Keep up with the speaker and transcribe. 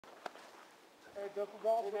Hey, double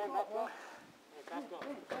golf, hey, man, back up. Hey, back up.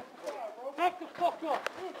 Back the fuck up!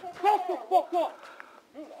 Back the fuck up!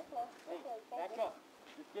 Hey, back up.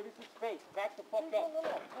 Just give me some space. Back the fuck up.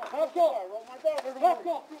 Back up! Back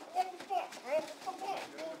up! What the fuck, man? Come on.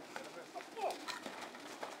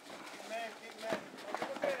 Man, keep man.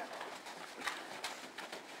 Look at it.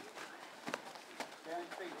 Stay on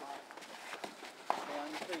your feet, Mike. Stay on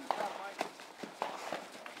your feet. Stop, Mike.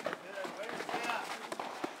 Yeah.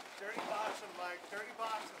 Dirty boxing, Mike. Dirty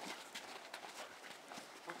boxing.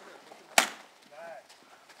 Nice.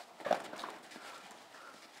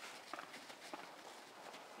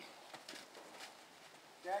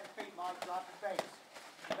 Stay on your feet, Mike. Drop your face.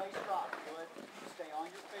 Face drop. Good. Stay on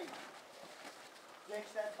your feet.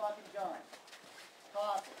 Ditch that fucking gun.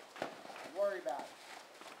 Toss it. Don't worry about it.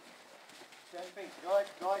 Stay on your feet. Good,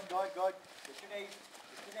 good, good, good. Get your knees.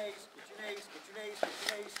 Get your knees. Get your knees. Get your knees. Get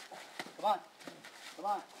your knees. Come on. Come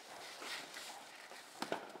on.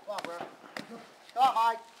 Come on, bro. Come on,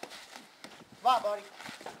 Mike. Come on, buddy.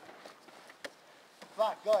 Come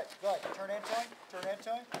on, good, good. Turn into him. Turn into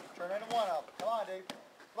him. Turn into one of them. Come on, dude.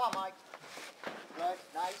 Come on, Mike. Good.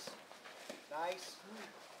 Nice. Nice.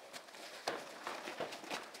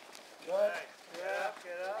 Good. Get up,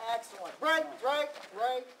 get up. Excellent. Break, break,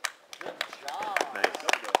 break. Good job. Nice.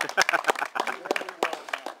 Very well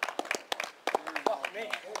done. Me.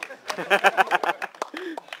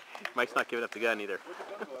 Mike's not giving up the gun either.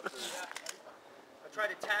 I tried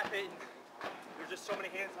to tap it, and there's just so many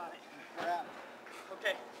hands on it. Yeah.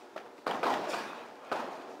 Okay.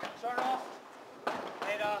 Starting off,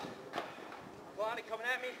 and Lonnie coming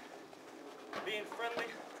at me, being friendly,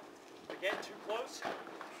 but getting too close.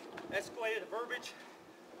 Escalated the verbiage,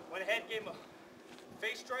 went ahead, gave him a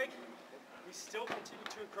face strike. He still continued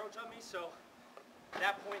to encroach on me, so at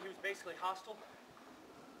that point he was basically hostile.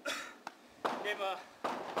 Gave him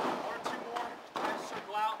one or two more, tried to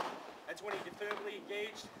circle out. That's when he definitively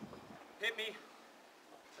engaged, hit me.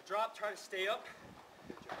 I dropped, tried to stay up.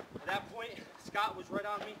 At that point, Scott was right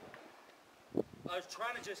on me. I was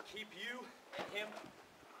trying to just keep you and him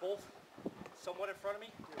both somewhat in front of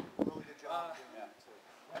me. Really good job.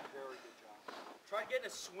 Very good job. Tried getting a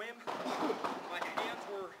swim. My hands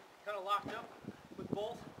were kind of locked up with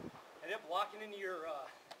both. Ended up locking into your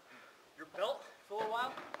belt for a little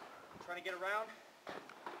while. Trying to get around.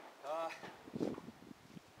 I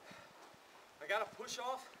got a push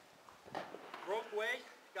off. Broke away.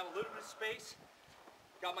 Got a little bit of space.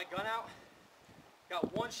 Got my gun out.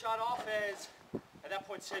 Got one shot off as, at that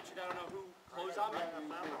point, Sid, I don't know who closed on me.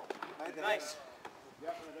 Nice.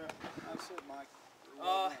 Nice hit, Mike.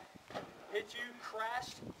 Hit you,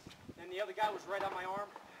 crashed, and the other guy was right on my arm.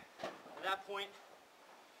 At that point,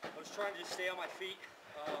 I was trying to just stay on my feet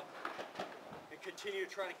and continue to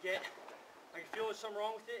try to get. I could feel there's something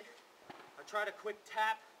wrong with it. I tried a quick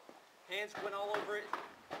tap, hands went all over it.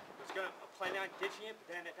 I was gonna plan on ditching it, but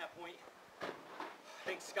then at that point, I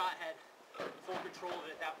think Scott had full control of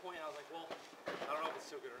it at that point. And I was like, well, I don't know if it's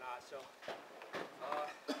still good or not. So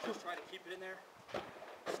just try to keep it in there,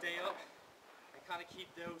 stay up, and kind of keep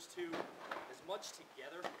those two as much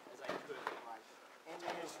together as I could. And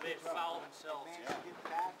So they'd foul themselves. Man, get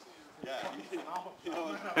back to your Absolutely.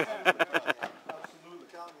 I'm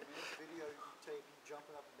telling you, this video you tape you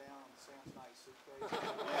jumping up and down on Sam's nice suitcase.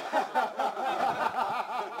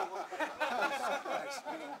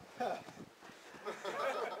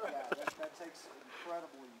 That takes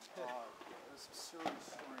incredibly some serious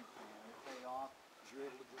strength, man. It paid off. You're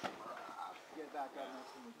able to just get back up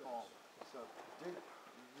next when we call. So, dude,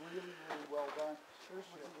 really, really well done. Here's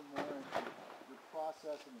what's even more into your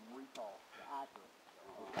processing and recall, the accurate.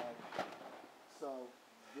 Okay? So,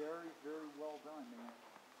 very, very well done, man.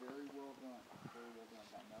 Very well done. Very well done.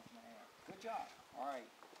 Got nothing to add. Good job. All right.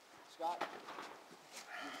 Scott,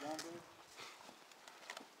 you're done, dude?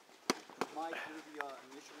 Mike, do the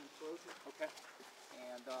initial enclosure. Okay.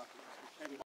 And